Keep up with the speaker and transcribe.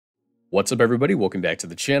What's up, everybody? Welcome back to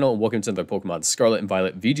the channel, and welcome to another Pokemon Scarlet and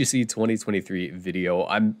Violet VGC 2023 video.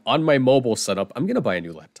 I'm on my mobile setup. I'm going to buy a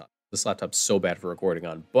new laptop. This laptop's so bad for recording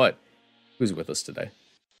on, but who's with us today?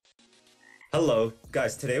 Hello,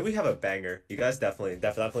 guys. Today we have a banger. You guys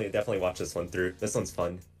definitely watch this one through. This one's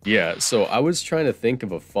fun. Yeah, so I was trying to think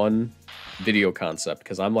of a fun video concept,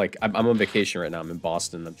 because I'm on vacation right now. I'm in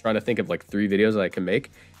Boston. I'm trying to think of like 3 videos that I can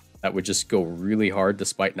make that would just go really hard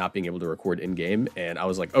despite not being able to record in-game, and I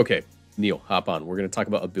was like, okay, Neil, hop on. We're going to talk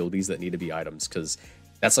about abilities that need to be items, because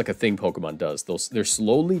that's like a thing Pokemon does. They're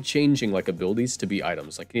slowly changing like abilities to be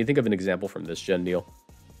items. Like, can you think of an example from this gen, Neil?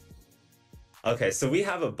 Okay, so we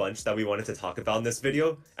have a bunch that we wanted to talk about in this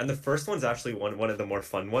video, and the first one's actually one of the more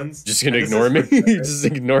fun ones. Just gonna ignore me? You just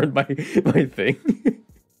ignored my thing.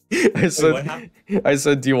 I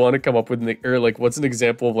said, do you want to come up with what's an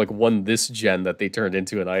example of like one this gen that they turned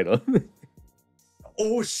into an item?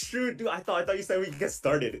 Oh shoot, dude! I thought you said we could get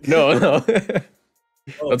started. No.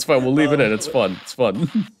 That's fine. We'll leave it in. It's fun. It's fun.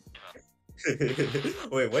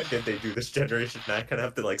 Wait, what did they do this generation? I kind of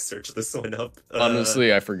have to like search this one up.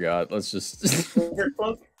 Honestly, I forgot. Let's just. Covert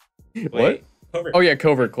cloak? What? Oh yeah,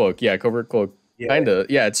 covert cloak. Yeah, covert cloak. Yeah. Kinda.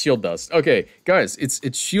 Yeah, it's shield dust. Okay, guys,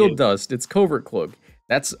 it's shield dust. It's covert cloak.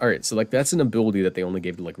 That's all right. So like that's an ability that they only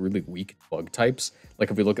gave to like really weak bug types. Like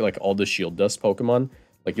if we look at like all the shield dust Pokemon,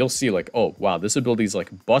 like you'll see like, oh wow, this ability is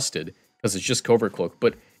like busted because it's just covert cloak,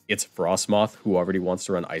 but it's Frostmoth who already wants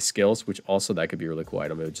to run Ice Scales, which also that could be a really cool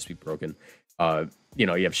item. It would just be broken. You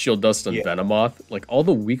know, you have Shield Dust on Venomoth. Like all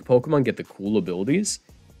the weak Pokemon get the cool abilities,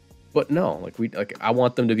 but no, like I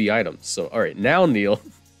want them to be items. So all right, now Neil.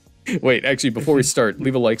 Wait, actually, before we start,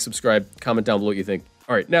 leave a like, subscribe, comment down below what you think.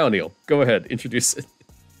 All right, now Neil, go ahead, introduce it.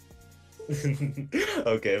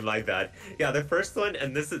 Okay, my bad. Yeah, the first one,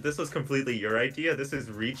 and this was completely your idea. This is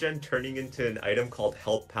Regen turning into an item called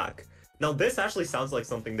Health Pack. Now this actually sounds like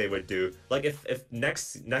something they would do. Like if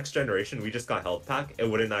next generation we just got Health Pack, it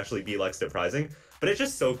wouldn't actually be like surprising. But it's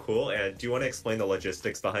just so cool. And do you want to explain the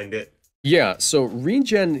logistics behind it? Yeah, so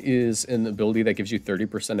Regen is an ability that gives you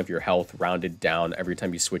 30% of your health rounded down every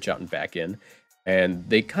time you switch out and back in. And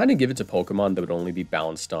they kind of give it to Pokemon that would only be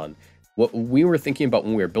balanced on. What we were thinking about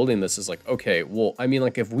when we were building this is like, okay, well, I mean,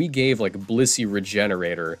 like if we gave like Blissey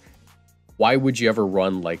Regenerator, why would you ever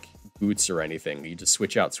run like boots or anything? You just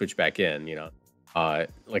switch out, switch back in, you know?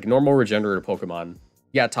 Like normal Regenerator Pokemon,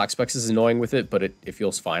 yeah, Toxapex is annoying with it, but it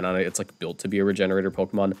feels fine on it. It's like built to be a Regenerator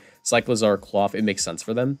Pokemon. Cyclizar, Cloth, it makes sense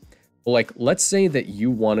for them. But like, let's say that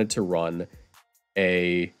you wanted to run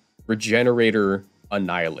a Regenerator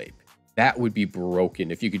Annihilate. That would be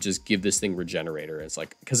broken if you could just give this thing Regenerator. It's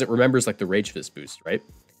like, because it remembers like the Rage Fist boost, right?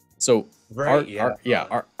 So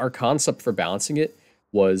our concept for balancing it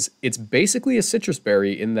was it's basically a citrus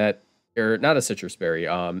berry in that, or not a citrus berry.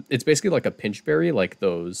 It's basically like a pinch berry, like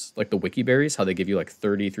those, like the wiki berries, how they give you like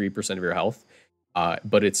 33% of your health.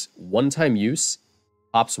 But it's one-time use,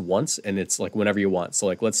 pops once, and it's like whenever you want. So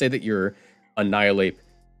like, let's say that your Annihilate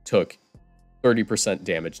took 30%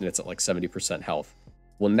 damage and it's at like 70% health.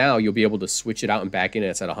 Well, now you'll be able to switch it out and back in,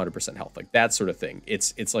 and it's at 100% health, like that sort of thing.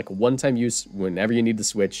 It's like one-time use whenever you need to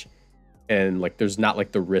switch. And like, there's not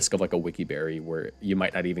like the risk of like a wiki berry where you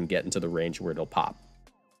might not even get into the range where it'll pop.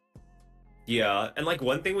 Yeah, and like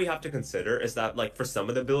one thing we have to consider is that like for some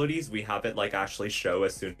of the abilities we have it like actually show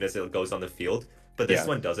as soon as it goes on the field, but this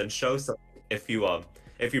one doesn't show. So if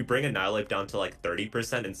you bring Annihilate down to like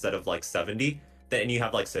 30% instead of like 70, then you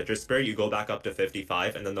have like Citrus Berry, you go back up to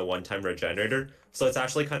 55, and then the one-time Regenerator. So it's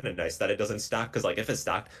actually kind of nice that it doesn't stack, because like if it's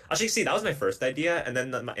stacked, actually see that was my first idea, and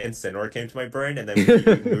then my Incineroar came to my brain, and then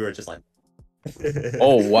we were just like.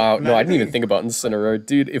 Oh wow, no, I didn't even think about Incineroar.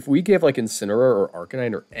 Dude, if we gave like Incineroar or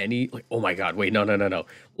Arcanine or any, like, oh my god, wait, no.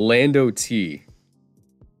 Lando T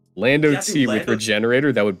with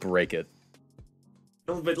Regenerator, that would break it.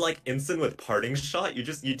 No, but like Incin with Parting Shot,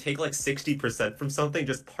 you take like 60% from something,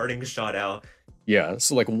 just Parting Shot out. Yeah,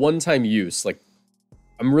 so like one-time use, like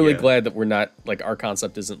I'm really glad that we're not, like our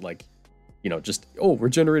concept isn't like, you know, just, oh,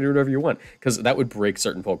 Regenerate whatever you want, because that would break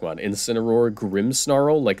certain Pokemon. Incineroar,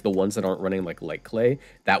 Grimmsnarl, like the ones that aren't running like Light Clay,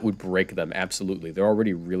 that would break them, absolutely. They're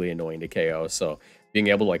already really annoying to KO, so being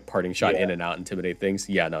able to like Parting Shot in and out, intimidate things,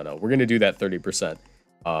 yeah, no, we're gonna do that 30%.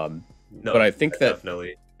 No, but I think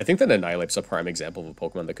that Annihilate's a prime example of a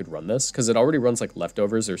Pokemon that could run this, because it already runs like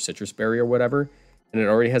Leftovers or Citrus Berry or whatever, and it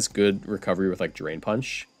already has good recovery with like Drain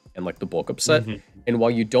Punch and like the bulk up set. And while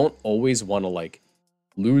you don't always want to like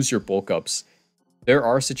lose your bulk ups, there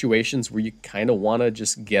are situations where you kind of want to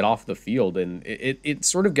just get off the field, and it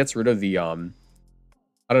sort of gets rid of the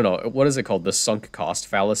I don't know, what is it called? The sunk cost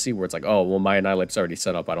fallacy, where it's like, oh, well, my Annihilate's already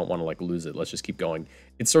set up. I don't want to like lose it. Let's just keep going.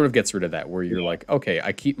 It sort of gets rid of that, where you're like, okay,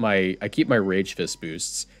 I keep my Rage Fist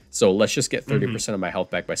boosts, so let's just get 30% of my health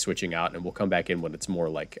back by switching out, and we'll come back in when it's more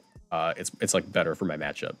like, it's like better for my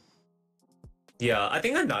matchup. Yeah, I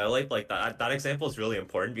think Annihilate, like that example is really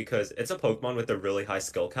important because it's a Pokemon with a really high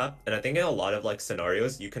skill cap, and I think in a lot of like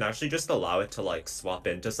scenarios you can actually just allow it to like swap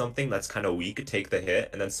into something that's kind of weak, take the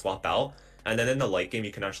hit, and then swap out. And then in the late game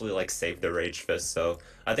you can actually like save the Rage Fist. So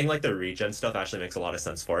I think like the regen stuff actually makes a lot of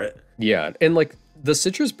sense for it. Yeah, and like the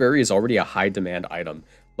Citrus Berry is already a high demand item.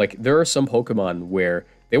 Like there are some Pokemon where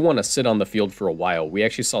they want to sit on the field for a while. We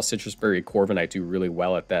actually saw Citrus Berry Corviknight do really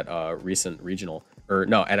well at that recent regional, or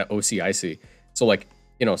no, at an OCIC. So like,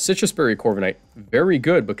 you know, Citrus Berry Corviknight, very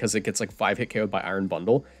good because it gets like 5-hit KO'd by Iron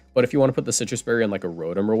Bundle. But if you want to put the Citrus Berry on like a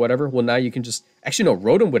Rotom or whatever, well now you can just, actually no,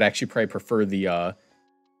 Rotom would actually probably prefer the,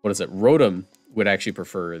 what is it? Rotom would actually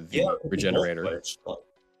prefer the Regenerator.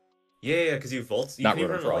 Yeah, because you Volt. You not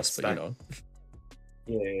Rotom Frost, like, but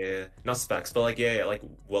you know. Yeah. Not Specs, but like, yeah, like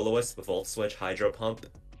Will-O-Wisp, Volt Switch, Hydro Pump,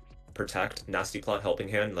 Protect, Nasty Plot, Helping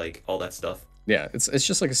Hand, like all that stuff. Yeah, it's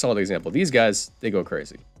just like a solid example. These guys, they go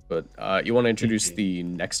crazy. But you want to introduce the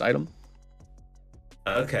next item?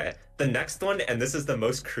 Okay. The next one, and this is the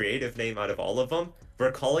most creative name out of all of them,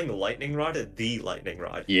 we're calling Lightning Rod the Lightning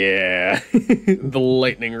Rod. Yeah, the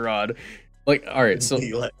Lightning Rod. Like, all right, so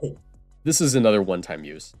this is another one-time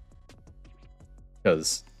use.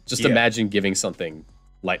 Because just imagine giving something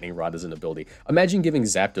Lightning Rod as an ability. Imagine giving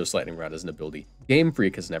Zapdos Lightning Rod as an ability. Game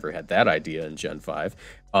Freak has never had that idea in Gen 5.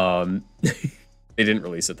 They didn't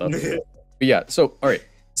release it, though. But yeah, so, all right.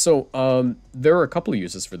 So, there are a couple of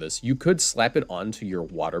uses for this. You could slap it onto your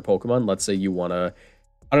water Pokemon. Let's say you want to,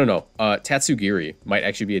 I don't know, Tatsugiri might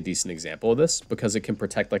actually be a decent example of this because it can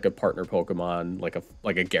protect like a partner Pokemon, like a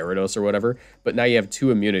Gyarados or whatever. But now you have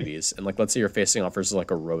 2 immunities, and like let's say you're facing off versus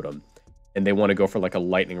like a Rotom, and they want to go for like a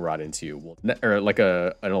Lightning Rod into you, well, or like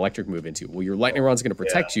an electric move into you. Well, your Lightning Rod's going to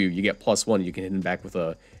protect you. You get +1. You can hit him back with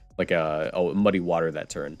a Muddy Water that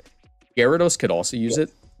turn. Gyarados could also use it,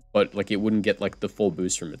 but like it wouldn't get like the full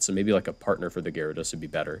boost from it. So maybe like a partner for the Gyarados would be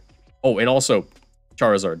better. Oh, and also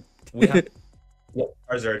Charizard. We have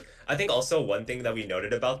Charizard. I think also one thing that we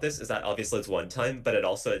noted about this is that obviously it's one time, but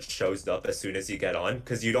it shows up as soon as you get on,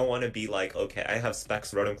 because you don't want to be like, okay, I have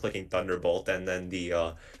Specs Rotom clicking Thunderbolt, and then the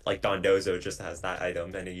like Dondozo just has that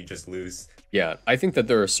item, and then you just lose. Yeah, I think that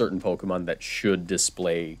there are certain Pokemon that should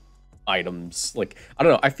display items. Like, I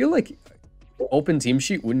don't know, I feel like open team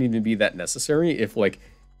sheet wouldn't even be that necessary if like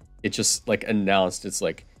it just like announced it's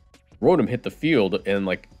like Rotom hit the field and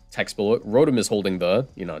like text below it, Rotom is holding the,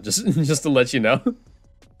 you know, just to let you know.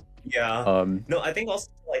 Yeah. No, I think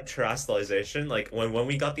also like Terastallization, like when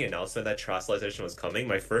we got the announcement that Terastallization was coming,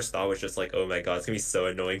 my first thought was just like, oh my god, it's gonna be so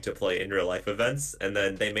annoying to play in real life events. And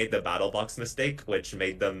then they made the Battle Box mistake, which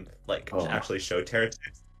made them like actually show Terra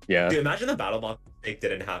types. Yeah. Dude, imagine the Battle Box mistake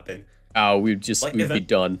didn't happen. Oh, we'd be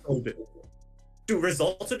done. Dude,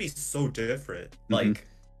 results would be so different. Like,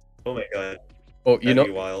 oh my god. Oh, you know,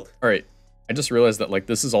 wild. All right. I just realized that like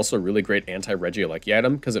this is also a really great anti-Regieleki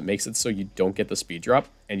item because it makes it so you don't get the speed drop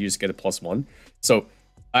and you just get a +1. So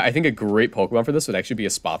I think a great Pokemon for this would actually be a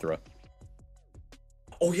Spathra.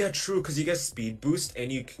 Oh yeah, true, because you get speed boost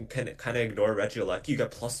and you can kind of ignore Regieleki. You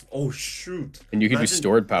get oh shoot. And you can do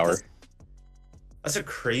stored power. That's a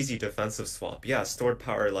crazy defensive swap. Yeah, stored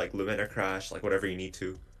power, like Lumina Crash, like whatever you need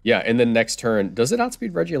to. Yeah, and then next turn, does it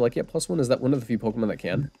outspeed Regieleki at +1? Is that one of the few Pokemon that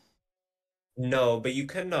can? No, but you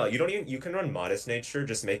can you can run Modest Nature,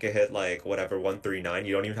 just make it hit like whatever 139.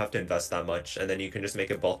 You don't even have to invest that much, and then you can just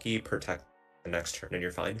make it bulky, protect the next turn, and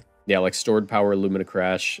you're fine. Yeah, like stored power, Lumina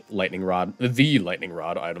Crash, Lightning Rod, the Lightning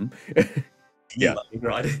Rod item. Yeah, Lightning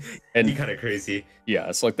Rod. And kind of crazy.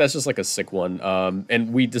 Yeah, so like that's just like a sick one.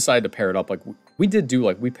 And we decided to pair it up. Like we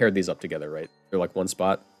paired these up together, right? They're like one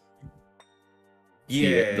spot.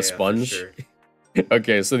 Yeah, the sponge. Sure.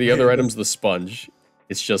 Okay, so the other item's the sponge.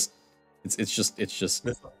 It's just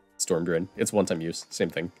Storm Drain. It's one-time use.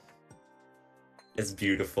 Same thing. It's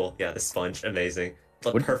beautiful. Yeah, the sponge, amazing. It's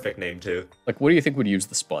a perfect name too. Like, what do you think would use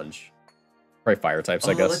the sponge? Probably fire types,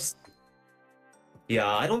 I guess. Yeah,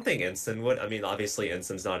 I don't think Instant would. I mean, obviously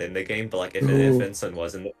Instant's not in the game, but like if Instant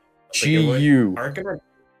was in the Chi-Yu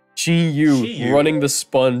running the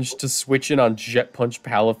sponge to switch in on Jet Punch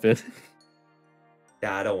Palafin.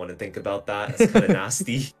 Yeah, I don't want to think about that. It's kind of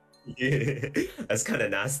nasty. Yeah, that's kind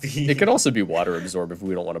of nasty. It could also be water absorb if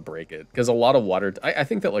we don't want to break it, because a lot of water. I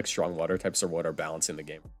think that like strong water types are what are balancing the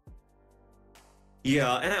game.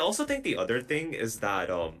 Yeah, and I also think the other thing is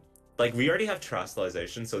that like we already have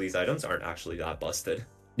Terastallization, so these items aren't actually that busted.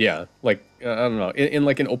 Yeah, like I don't know, in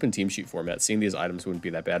like an open team sheet format, seeing these items wouldn't be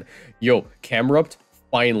that bad. Yo, Camrupt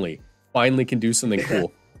finally can do something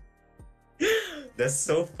cool. That's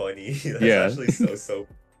so funny. That's Yeah, actually so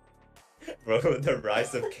bro. The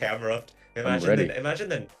rise of Camrupt. I'm ready. Imagine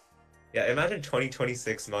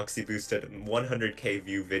 2026 Moxie boosted 100k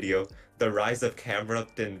view video. The rise of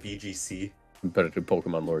Camrupt in VGC. Competitive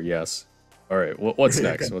Pokemon lore, yes. All right, what's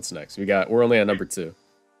next? What's next? We're only at number 2.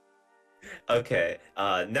 Okay,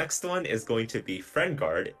 next one is going to be Friend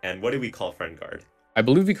Guard, and what do we call Friend Guard? I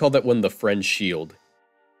believe we call that one the Friend Shield.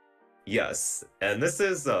 Yes, and this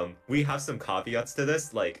is we have some caveats to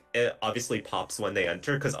this. Like it obviously pops when they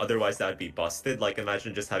enter, because otherwise that'd be busted. Like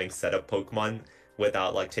imagine just having setup Pokemon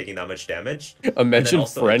without like taking that much damage. Imagine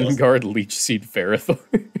Friend Guard Leech Seed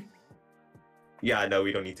Ferrothorn. Yeah, no,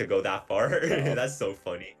 we don't need to go that far. No. That's so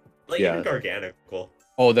funny. Like Yeah. even Garganical.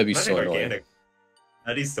 Oh, that'd be Imagine so annoying.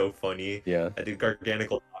 That is so funny. Yeah. I think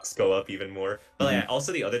Garganical blocks go up even more. But like,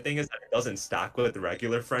 also the other thing is that it doesn't stack with the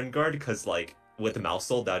regular Friend Guard, because like with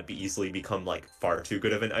Mousel, that'd be easily become like far too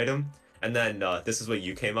good of an item. And then this is what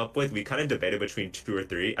you came up with. We kind of debated between 2 or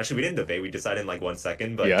 3. Actually, we didn't debate. We decided in like 1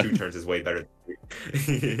 second, but Yeah. 2 turns is way better than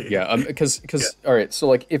 3. Yeah, because all right, so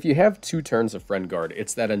like if you have 2 turns of Friend Guard,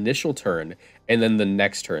 it's that initial turn and then the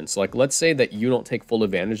next turn. So like let's say that you don't take full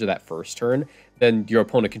advantage of that first turn, then your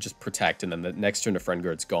opponent can just protect, and then the next turn of Friend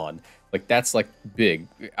Guard's gone. Like that's like big.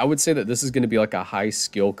 I would say that this is going to be like a high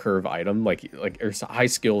skill curve item, like or a high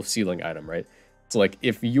skill ceiling item, right? So like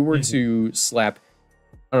if you were to slap,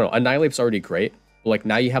 I don't know, Annihilape's already great, but like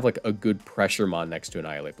now you have like a good pressure mon next to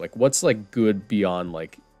Annihilape. Like what's like good beyond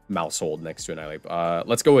like Mousehold next to Annihilape?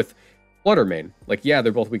 Let's go with Fluttermane. Like yeah,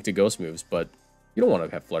 they're both weak to ghost moves, but you don't want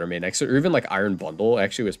to have Fluttermane next to, or even like Iron Bundle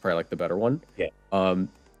actually was probably like the better one. Yeah.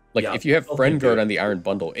 Like Yeah, if you have I'll Friend think Guard it. on the Iron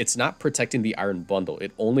Bundle, it's not protecting the Iron Bundle.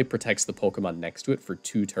 It only protects the Pokemon next to it for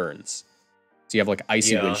 2 turns. So you have like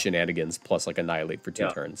Icy Wind shenanigans plus like Annihilate for 2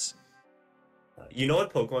 turns. You know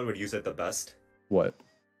what Pokemon would use it the best? What?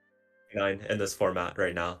 Nine in this format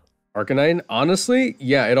right now. Arcanine? Honestly,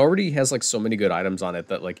 yeah, it already has like so many good items on it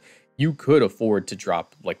that like you could afford to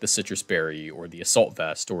drop like the Citrus Berry or the Assault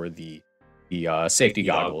Vest or the safety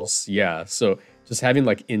goggles. Yeah, so just having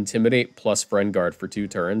like Intimidate plus Friend Guard for 2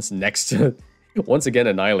 turns next to once again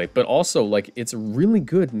Annihilate, but also like it's really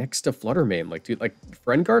good next to Fluttermane. Like dude, like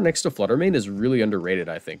Friend Guard next to Fluttermane is really underrated,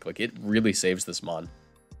 I think. Like it really saves this mon.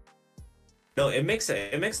 No, it makes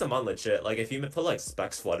the mon legit. Like if you put like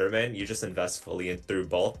Specs Flutterman, you just invest fully in through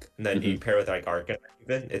bulk, and then you pair with like Arcanine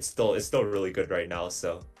even, it's still really good right now.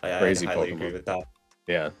 So I highly Pokemon. agree with that.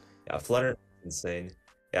 Yeah. Yeah, Flutter insane.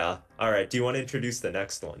 Yeah. All right. Do you want to introduce the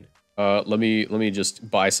next one? Let me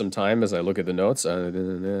just buy some time as I look at the notes.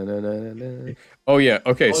 Oh yeah,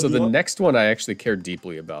 okay. So the next one I actually care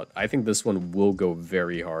deeply about. I think this one will go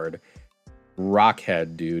very hard.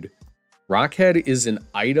 Rockhead, dude. Rockhead is an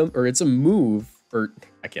item, or it's a move, or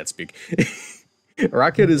I can't speak.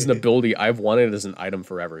 Rockhead is an ability I've wanted as an item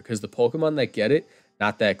forever, because the Pokemon that get it,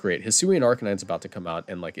 not that great. Hisuian Arcanine's about to come out,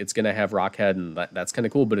 and like it's gonna have Rockhead, and that's kind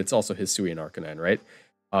of cool, but it's also Hisuian Arcanine, right?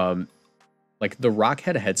 Like the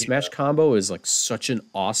Rockhead Head Smash combo is like such an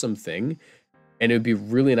awesome thing, and it would be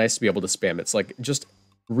really nice to be able to spam it. It's like just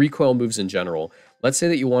recoil moves in general. Let's say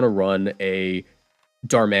that you want to run a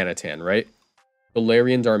Darmanitan, right?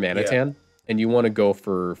 Galarian Darmanitan, and you want to go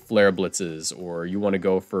for Flare Blitzes, or you want to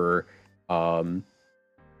go for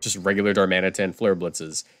just regular Darmanitan Flare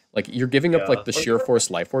Blitzes. Like you're giving up like the sheer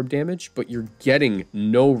force Life Orb damage, but you're getting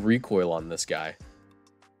no recoil on this guy.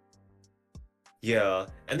 Yeah,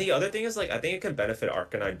 and the other thing is like I think it can benefit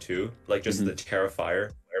Arcanine too, like just the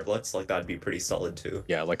Terrifier Flare Blitz, like that'd be pretty solid too.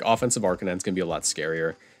 Yeah, like offensive Arcanine's gonna be a lot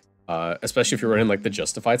scarier. Especially if you're running like the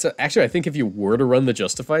Justified set. Actually, I think if you were to run the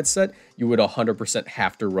Justified set, you would 100%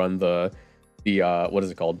 have to run the what is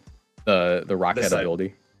it called? The Rockhead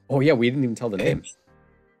ability. Oh yeah, we didn't even tell the name.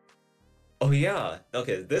 Oh yeah.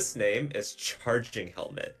 Okay, this name is Charging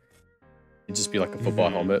Helmet. It'd just be like a football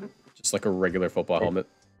helmet, just like a regular football helmet.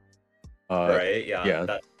 Right? Yeah.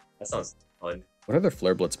 That sounds fun. What other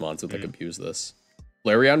Flare Blitz mons would like abuse this?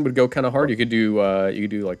 Flareon would go kind of hard. You could do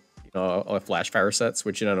like a Flash Fire set,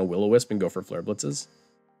 switch it on a Will-O-Wisp and go for Flare Blitzes.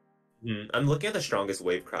 I'm looking at the strongest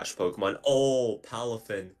Wave Crash Pokemon. Oh,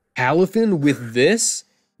 Palafin. Palafin with this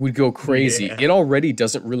would go crazy. It already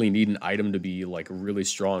doesn't really need an item to be like really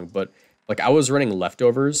strong, but like I was running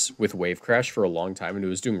Leftovers with Wave Crash for a long time and it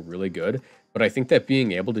was doing really good. But I think that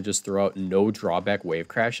being able to just throw out no drawback Wave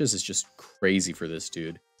Crashes is just crazy for this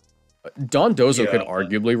dude. Dondozo could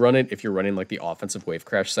arguably run it if you're running like the offensive Wave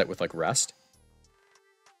Crash set with like Rest.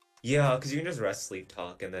 Yeah, because you can just rest, sleep,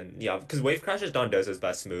 talk, and then yeah, because Wave Crash is Dondozo's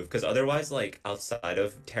best move. Because otherwise, like outside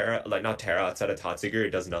of Terra, like not Terra, outside of Tatsuger,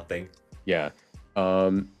 it does nothing. Yeah.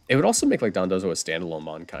 It would also make like Dondozo a standalone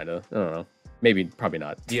mon, kind of. I don't know. Maybe, probably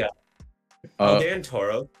not. Yeah, Uh, Algae and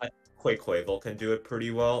Toro, Quaquaval can do it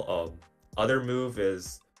pretty well. Other move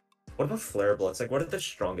is what about Flare Blitz? Like, what are the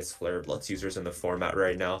strongest Flare Blitz users in the format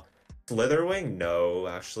right now? Slitherwing? No,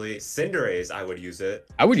 actually. Cinderace, I would use it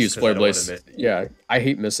I would just use because I Flare don't want to Blitz. miss it. Yeah, I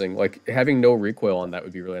hate missing. Like, having no recoil on that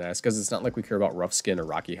would be really nice, because it's not like we care about Rough Skin or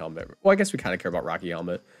Rocky Helmet. Well, I guess we kind of care about Rocky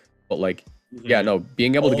Helmet, but like, yeah, Mhm. no,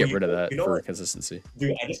 being able to Oh, get rid of that you know for what? consistency.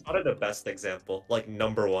 Dude, I just thought of the best example. Like,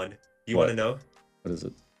 number one. You want What? to know? What is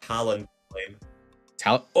it? Talonflame.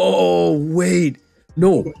 Oh, wait.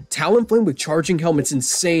 No, Talonflame with charging helmet's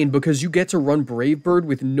insane because you get to run Brave Bird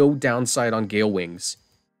with no downside on Gale Wings.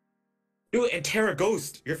 Dude, and Terra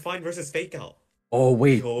Ghost. You're fine versus Fake Out. Oh,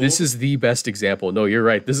 wait. This Yo. is the best example. No, you're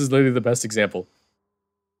right. This is literally the best example.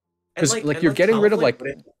 Because, like, you're getting rid of, Talonflame like,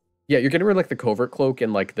 wouldn't. yeah, you're getting rid of, like, the covert cloak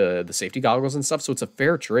and, like, the safety goggles and stuff, so it's a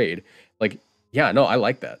fair trade. Like, yeah, no, I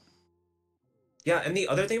like that. Yeah, and the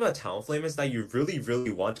other thing about Talonflame is that you really, really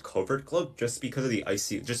want Covert Cloak just because of the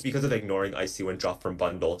icy, just because of ignoring Icy when drop from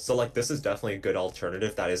bundle. So like this is definitely a good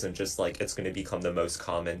alternative that isn't just like it's going to become the most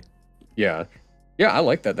common. Yeah. Yeah, I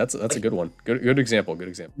like that. That's a Like, good one. Good example. Good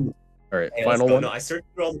example. All right, hey, let's final go. one. No, I searched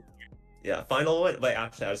through all. Yeah, final one. Wait,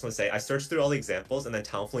 actually, I just want to say I searched through all the examples, and then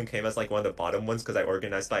Talonflame came as like one of the bottom ones because I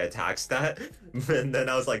organized by attack stat, and then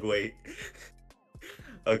I was like, wait.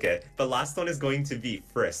 Okay, the last one is going to be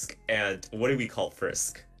Frisk, and what do we call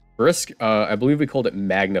Frisk? Brisk, I believe we called it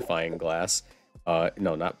magnifying glass.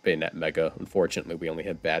 No, not Bayonet Mega. Unfortunately, we only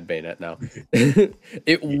have bad Bayonet now.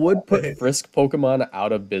 It would put Frisk Pokemon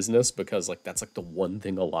out of business because, like, that's like the one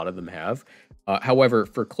thing a lot of them have. However,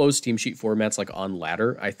 for closed team sheet formats like on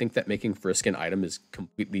ladder, I think that making Frisk an item is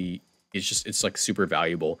completely, it's like super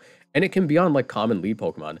valuable, and it can be on like common lead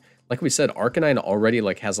Pokemon. Like we said, Arcanine already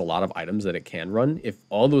like has a lot of items that it can run. If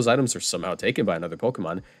all those items are somehow taken by another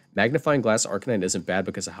Pokemon, Magnifying Glass Arcanine isn't bad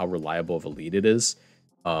because of how reliable of a lead it is.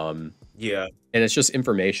 Um, Yeah. and it's just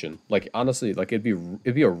information. Like honestly, like it'd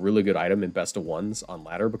be a really good item in best of ones on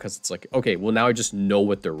ladder because it's like, okay, well now I just know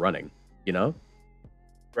what they're running, you know?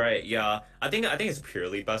 Right, yeah. I think it's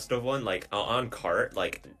purely best of one. Like on cart,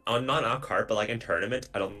 like on not on cart, but like in tournament,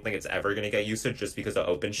 I don't think it's ever gonna get usage just because of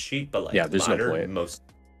open sheet. But Yeah, like there's no ladder, point. most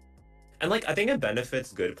and like I think it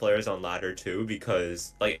benefits good players on ladder too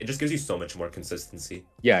because like it just gives you so much more consistency.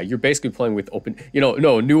 Yeah, you're basically playing with open,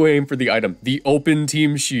 no, new aim for the item, the open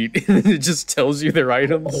team sheet. It just tells you their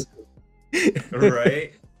items.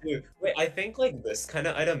 Right? Dude, wait, I think like this kind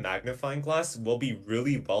of item, magnifying glass, will be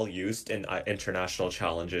really well used in international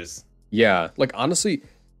challenges. Yeah, like honestly,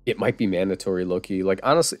 it might be mandatory, Loki. Like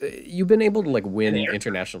honestly, you've been able to like And win air.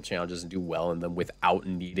 international challenges and do well in them without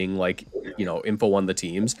needing like, info on the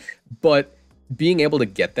teams. But being able to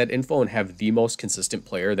get that info and have the most consistent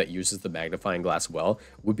player that uses the magnifying glass well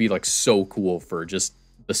would be like so cool for just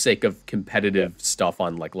the sake of competitive stuff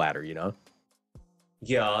on like ladder, you know?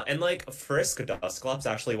 Yeah, and like Frisk Dusclops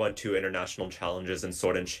actually won two international challenges in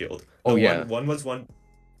Sword and Shield. Oh The yeah. one was one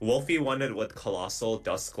Wolfie won it with Colossal,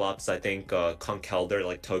 Dusclops, I think Conkeldurr,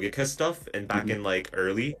 like Togekiss stuff, and back Mhm. in like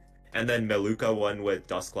early. And then Meluka won with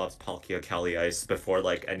Dusclops, Palkia, Kali Ice before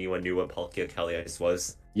like anyone knew what Palkia Kali Ice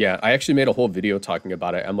was. Yeah, I actually made a whole video talking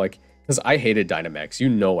about it. I'm like, because I hated Dynamax. You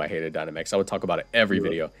know I hated Dynamax. I would talk about it every Yeah.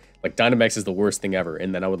 video. Like Dynamax is the worst thing ever,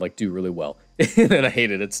 and then I would like do really well. And then I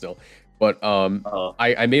hated it still. But Uh,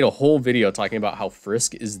 I made a whole video talking about how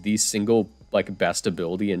Frisk is the single like best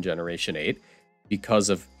ability in Generation 8 because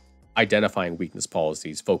of identifying weakness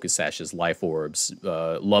policies, focus sashes, life orbs,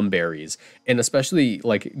 lumberries, and especially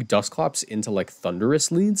like Dusclops into like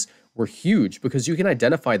Thunderous leads were huge because you can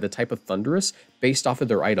identify the type of Thunderous based off of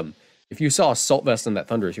their item. If you saw Assault Vest in that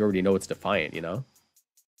Thunderous, you already know it's Defiant, you know?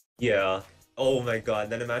 yeah. Oh my god,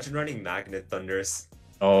 then imagine running Magnet Thunders.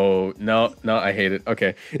 Oh, no, no, I hate it.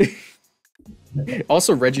 Okay.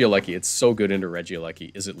 Also, Regieleki, it's so good into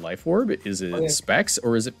Regieleki. Is it Life Orb? Is it Specs?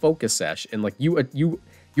 Or is it Focus Sash? And like you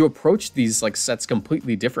approach these like sets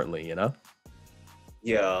completely differently, you know?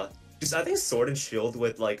 Yeah. Just I think Sword and Shield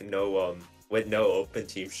with no open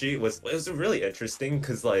team sheet was really interesting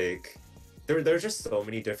because like there's just so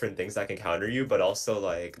many different things that can counter you, but also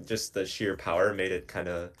like just the sheer power made it kind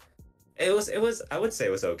of it was I would say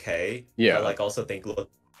it was okay. Yeah. But like also think look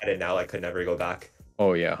at it now I could never go back.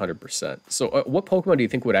 Oh yeah, 100%. So what Pokemon do you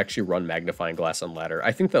think would actually run Magnifying Glass on ladder?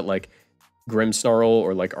 I think that like Grimmsnarl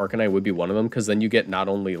or like Arcanine would be one of them because then you get not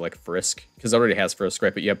only like Frisk, because it already has Frisk,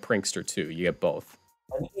 right? But you have Prankster too. You get both.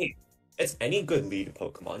 It's any good lead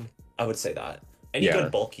Pokemon. I would say that. Any Yeah.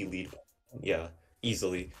 good bulky lead. Yeah,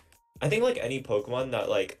 easily. I think like any Pokemon that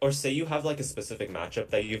like, or say you have like a specific matchup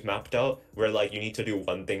that you've mapped out where like you need to do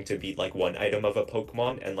one thing to beat like one item of a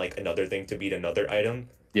Pokemon and like another thing to beat another item.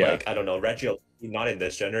 Yeah. Like, I don't know, Reggie, not in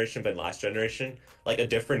this generation, but in last generation, like a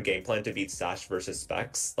different game plan to beat Sash versus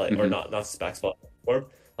Specs, like, or Hmm. not Specs, but Orb.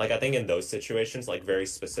 Like, I think in those situations, like very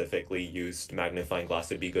specifically used magnifying glass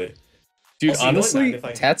would be good. Dude, Also, you know what honestly,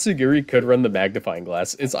 magnifying Tatsugiri could run the magnifying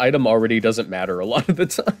glass. Its item already doesn't matter a lot of the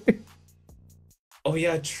time. Oh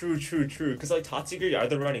yeah, true, true, true. Because like Tatsugiri, you're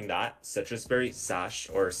either running that, Citrus Berry, Sash,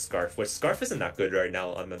 or Scarf, which Scarf isn't that good right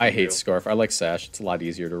now on the I hate VU. Scarf. I like Sash. It's a lot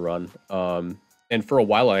easier to run. And for a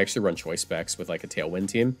while, I actually run Choice Specs with like a Tailwind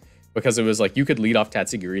team because it was like you could lead off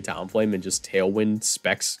Tatsugiri Talonflame and just Tailwind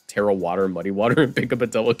Specs, Terra Water, Muddy Water, and pick up a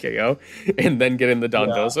double KO, and then get in the Yeah.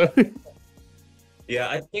 Dondozo. Yeah,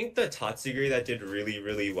 I think the Tatsugiri that did really,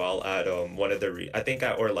 really well at one of the I think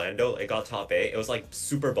at Orlando, it got top 8. It was like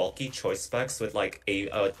super bulky choice specs with like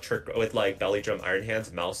with like Belly Drum, Iron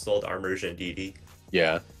Hands, Mousehold, Armor, and DD.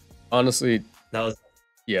 Yeah, honestly, That was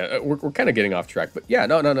yeah, we're kind of getting off track, but yeah,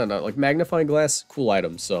 no. Like magnifying glass, cool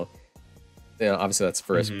item. So yeah, obviously that's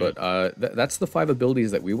first, but that's the 5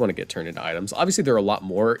 abilities that we want to get turned into items. Obviously, there are a lot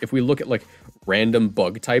more. If we look at like random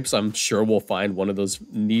bug types, I'm sure we'll find one of those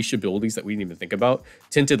niche abilities that we didn't even think about.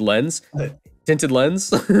 Tinted lens. Tinted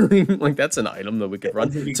lens, like that's an item that we could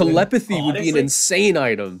run. Telepathy would be an honestly, insane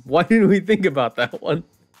item. Why didn't we think about that one?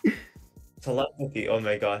 telepathy. Oh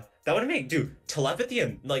my god. That would make, dude, telepathy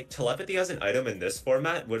and like telepathy as an item in this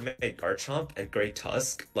format would make Garchomp and Great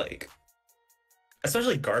Tusk like,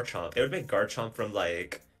 especially Garchomp. It would make Garchomp from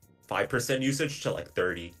like 5% usage to like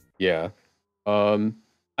 30. Yeah.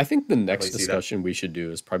 I think the next Definitely see that. discussion we should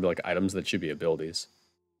do is probably like items that should be abilities.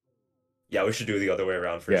 Yeah, we should do the other way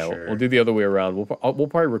around for Yeah, sure. we'll do the other way around. We'll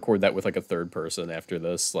probably record that with like a third person after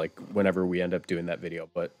this, like whenever we end up doing that video.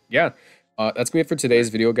 But yeah, that's gonna be it for today's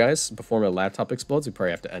video, guys. Before my laptop explodes, we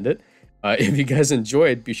probably have to end it. If you guys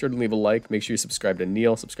enjoyed, be sure to leave a like. Make sure you subscribe to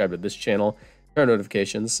Neil, subscribe to this channel, turn on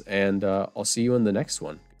notifications, and I'll see you in the next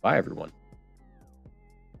one. Bye, everyone.